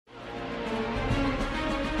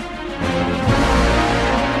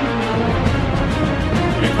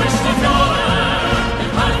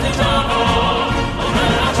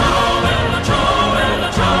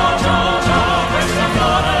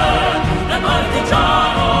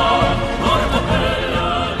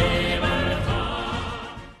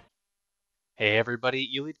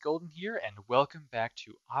everybody, Elite Golden here, and welcome back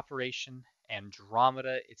to Operation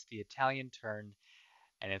Andromeda. It's the Italian turn,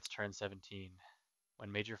 and it's turn 17.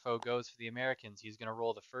 When Major Foe goes for the Americans, he's going to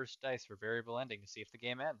roll the first dice for variable ending to see if the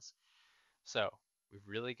game ends. So, we've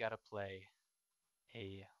really got to play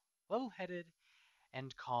a level-headed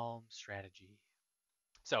and calm strategy.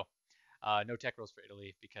 So, no tech rolls for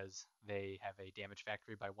Italy because they have a damage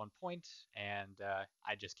factory by 1 point, and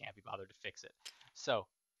I just can't be bothered to fix it. So,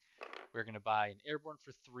 we're going to buy an airborne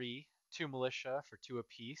for 3, 2 militia for 2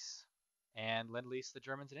 apiece, and lend lease the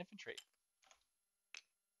Germans and infantry.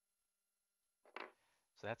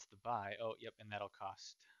 So that's the buy. Oh, yep, and that'll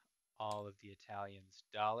cost all of the Italians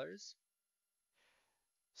dollars.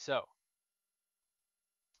 So,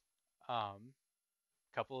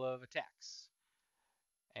 couple of attacks,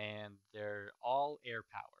 and they're all air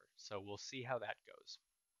power. So we'll see how that goes.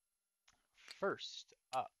 First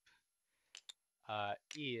up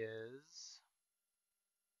is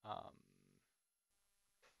um,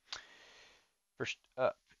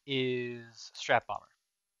 Strat Bomber,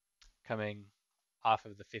 coming off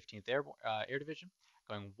of the 15th Air Division,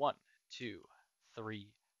 going 1, 2, 3,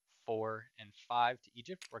 4, and 5 to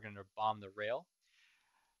Egypt. We're going to bomb the rail,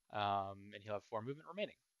 and he'll have 4 movement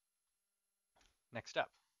remaining. Next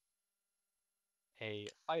up, a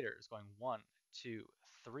fighter is going 1, 2,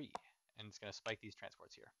 3, and it's going to spike these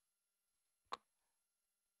transports here.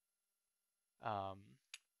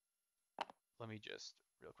 Let me just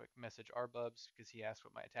real quick message Arbubs because he asked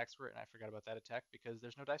what my attacks were, and I forgot about that attack because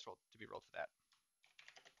there's no dice roll to be rolled for that.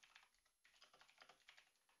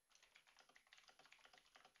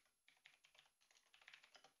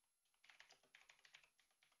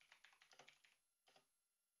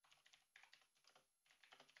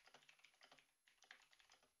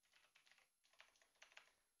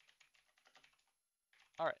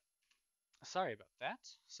 All right. Sorry about that.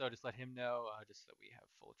 So just let him know, just so we have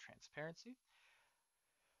full transparency.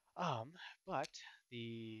 But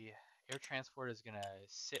the air transport is gonna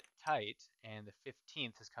sit tight, and the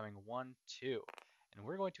 15th is coming 1, 2, and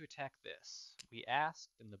we're going to attack this. We asked,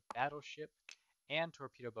 and the battleship and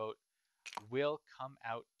torpedo boat will come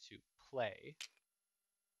out to play.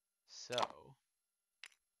 So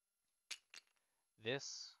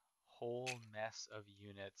this whole mess of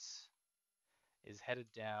units is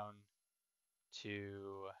headed down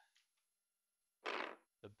to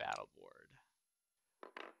the battle board.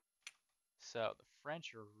 So the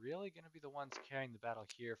French are really going to be the ones carrying the battle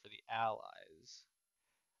here for the Allies,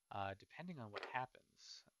 depending on what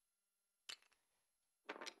happens.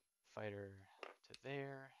 Fighter to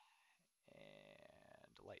there,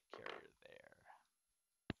 and light carrier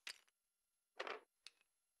there.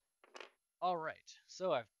 All right,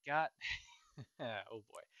 so I've got, oh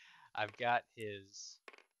boy, I've got his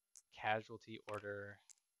casualty order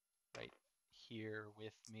right here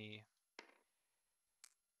with me.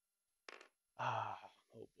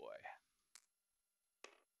 Oh boy.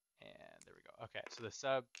 And there we go. Okay, so the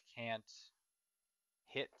sub can't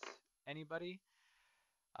hit anybody.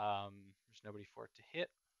 There's nobody for it to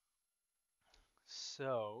hit.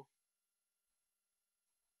 So,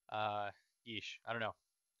 yeesh, I don't know.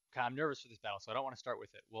 I'm nervous for this battle, so I don't want to start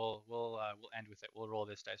with it. We'll end with it. We'll roll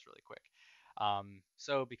this dice really quick.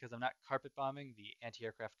 So because I'm not carpet bombing, the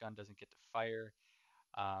anti-aircraft gun doesn't get to fire.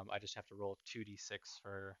 I just have to roll 2d6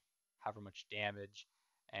 for however much damage,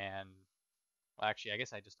 and well, actually, I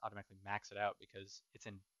guess I just automatically max it out because it's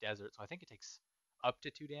in desert, so I think it takes up to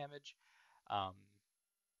 2 damage.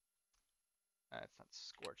 It's not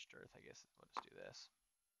scorched earth, I guess. We'll just do this.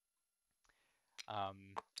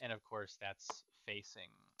 And of course, that's facing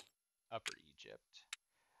Upper Egypt.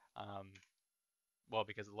 Well,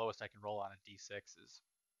 because the lowest I can roll on a d6 is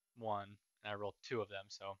 1, and I rolled 2 of them,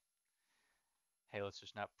 so hey, let's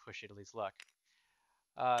just not push Italy's luck.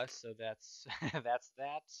 So that's that's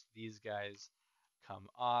that. These guys come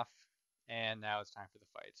off, and now it's time for the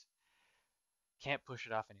fight. Can't push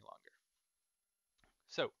it off any longer.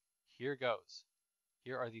 So here goes.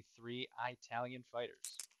 Here are the 3 Italian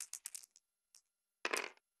fighters.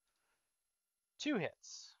 2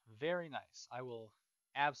 hits. Very nice. I will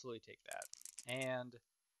absolutely take that. And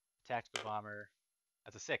tactical bomber,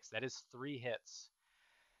 that's a 6. That is 3 hits.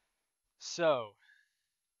 So,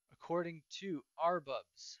 according to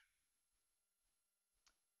Arbubs,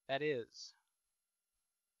 that is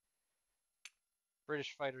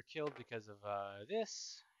British fighter killed because of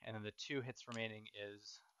this, and then the 2 hits remaining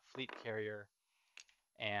is fleet carrier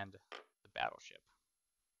and the battleship.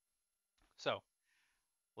 So,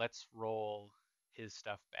 let's roll his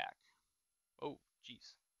stuff back. Oh,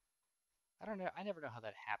 jeez. I don't know. I never know how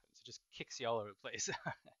that happens. It just kicks you all over the place.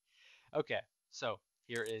 Okay, so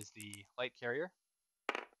here is the light carrier.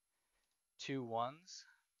 Two ones.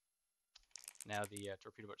 Now the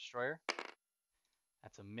torpedo boat destroyer.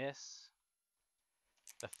 That's a miss.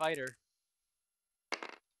 The fighter.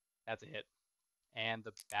 That's a hit. And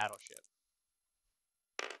the battleship.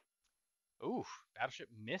 Ooh, battleship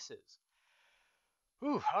misses.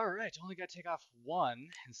 Ooh, all right. Only got to take off one,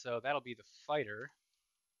 and so that'll be the fighter.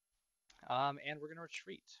 And we're gonna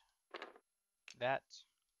retreat. That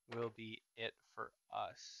will be it for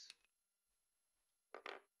us.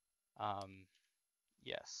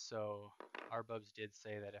 Yes, so our Bubs did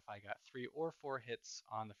say that if I got 3 or 4 hits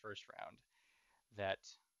on the first round, that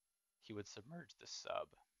he would submerge the sub.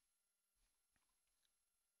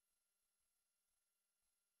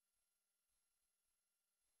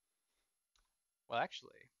 Well,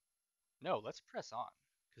 actually, no, let's press on,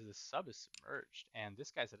 because the sub is submerged, and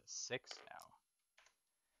this guy's at a 6 now.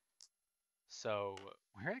 So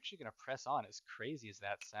we're actually going to press on, as crazy as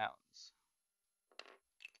that sounds.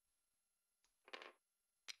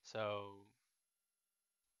 So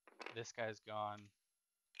this guy's gone.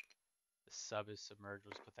 The sub is submerged.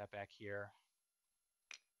 Let's put that back here.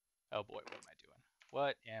 Oh boy, what am I doing?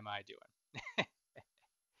 What am I doing?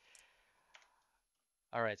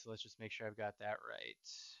 All right, so let's just make sure I've got that right.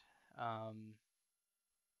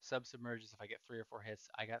 Sub submerges if I get 3 or 4 hits.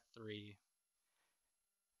 I got 3.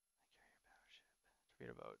 Carrier battleship,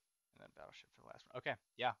 torpedo boat, and then battleship for the last one. Okay,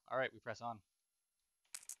 yeah, all right, we press on.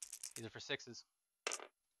 These are for 6s.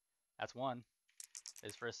 That's 1.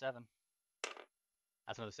 This is for a 7.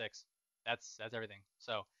 That's another 6. That's everything.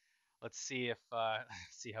 So let's see if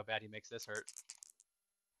see how bad he makes this hurt.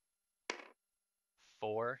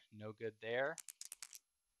 4, no good there.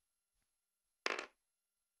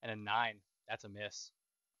 And a 9. That's a miss.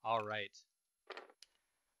 All right.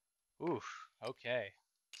 Oof. Okay.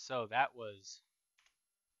 So that was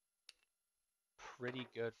pretty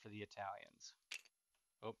good for the Italians.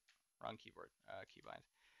 Oh, wrong keyboard. Keybind.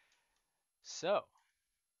 So,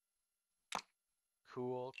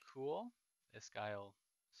 cool. This guy'll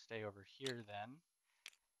stay over here then.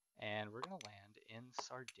 And we're going to land in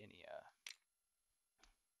Sardinia.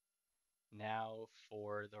 Now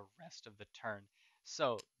for the rest of the turn.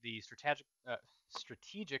 So the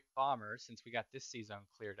strategic bomber, since we got this sea zone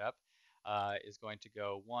cleared up, is going to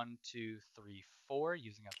go 1, 2, 3, 4,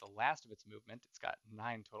 using up the last of its movement. It's got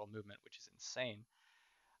 9 total movement, which is insane.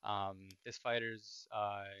 This fighter's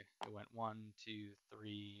it went 1, 2,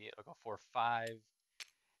 3. It'll go 4, 5,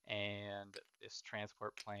 and this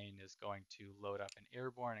transport plane is going to load up an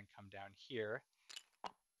airborne and come down here.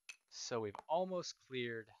 So we've almost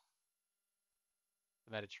cleared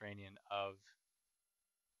the Mediterranean of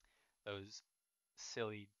those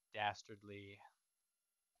silly, dastardly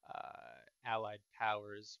allied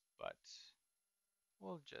powers, but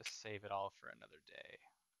we'll just save it all for another day.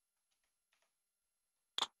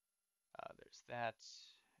 There's that,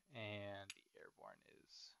 and the airborne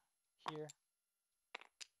is here.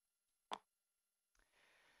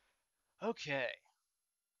 Okay.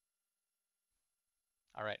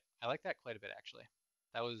 All right. I like that quite a bit, actually.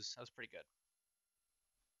 That was pretty good.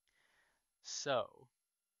 So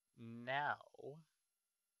now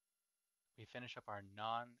we finish up our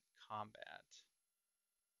non-combat.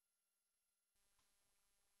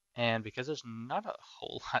 And because there's not a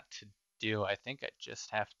whole lot to do, I think I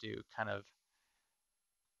just have to kind of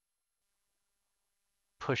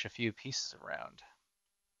push a few pieces around.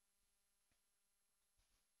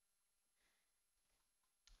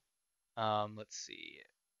 Let's see.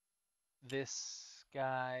 This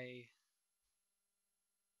guy,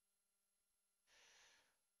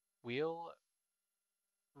 we'll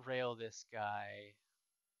rail this guy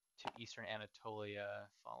to Eastern Anatolia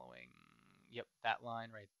following, yep, that line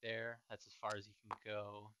right there. That's as far as he can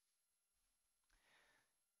go.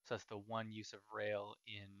 So that's the one use of rail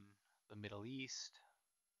in the Middle East.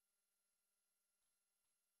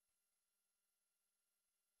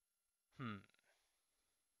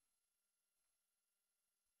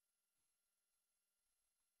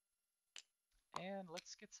 And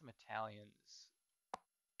let's get some Italians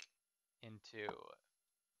into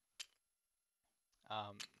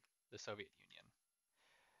the Soviet Union.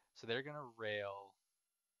 So they're going to rail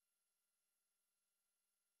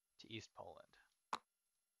to East Poland.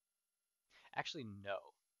 Actually, no.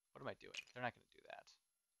 What am I doing? They're not going to do that.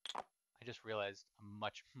 I just realized a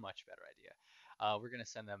much, much better idea. We're going to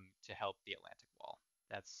send them to help the Atlantic Wall.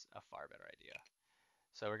 That's a far better idea.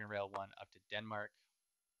 So we're going to rail 1 up to Denmark.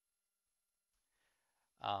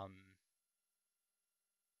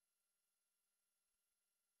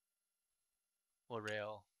 We'll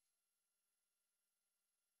rail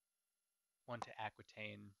 1 to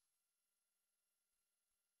Aquitaine.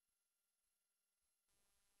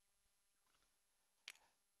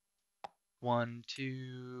 One,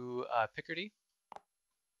 two, Picardy.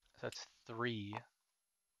 So that's three.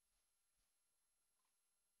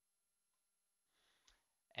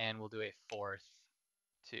 And we'll do a fourth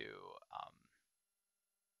to um,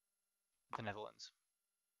 the Netherlands.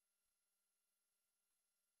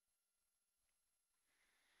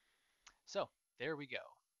 So there we go.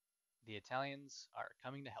 The Italians are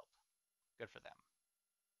coming to help. Good for them.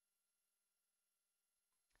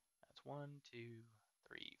 That's one, two,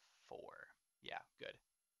 three, four. Yeah, good.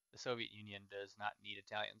 The Soviet Union does not need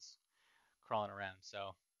Italians crawling around,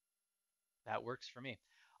 so that works for me.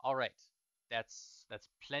 All right, that's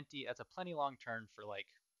plenty. That's a plenty long turn for like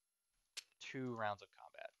 2 rounds of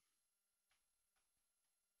combat.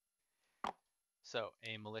 So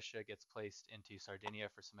a militia gets placed into Sardinia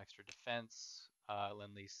for some extra defense.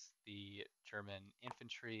 Lend-lease the German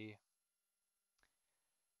infantry.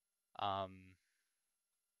 Um,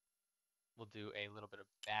 we'll do a little bit of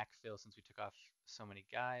backfill since we took off so many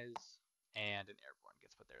guys, and an airborne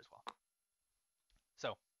gets put there as well.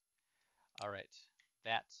 So, all right,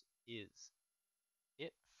 that is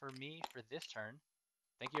it for me for this turn.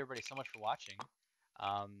 Thank you everybody so much for watching.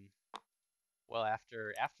 Um, well,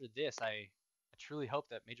 after this, I truly hope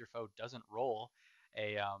that Major Foe doesn't roll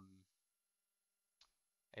a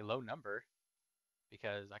low number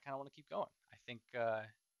because I kind of want to keep going. I think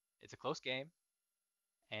it's a close game,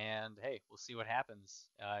 and hey, we'll see what happens.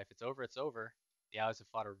 If it's over, it's over. The Allies have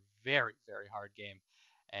fought a very, very hard game,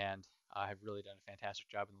 and have really done a fantastic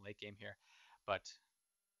job in the late game here. But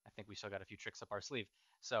I think we still got a few tricks up our sleeve.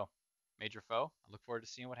 So, Major Foe, I look forward to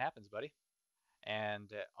seeing what happens, buddy.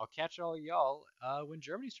 And I'll catch all y'all when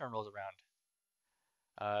Germany's turn rolls around.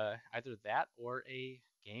 Either that or a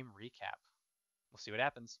game recap. We'll see what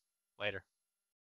happens. Later.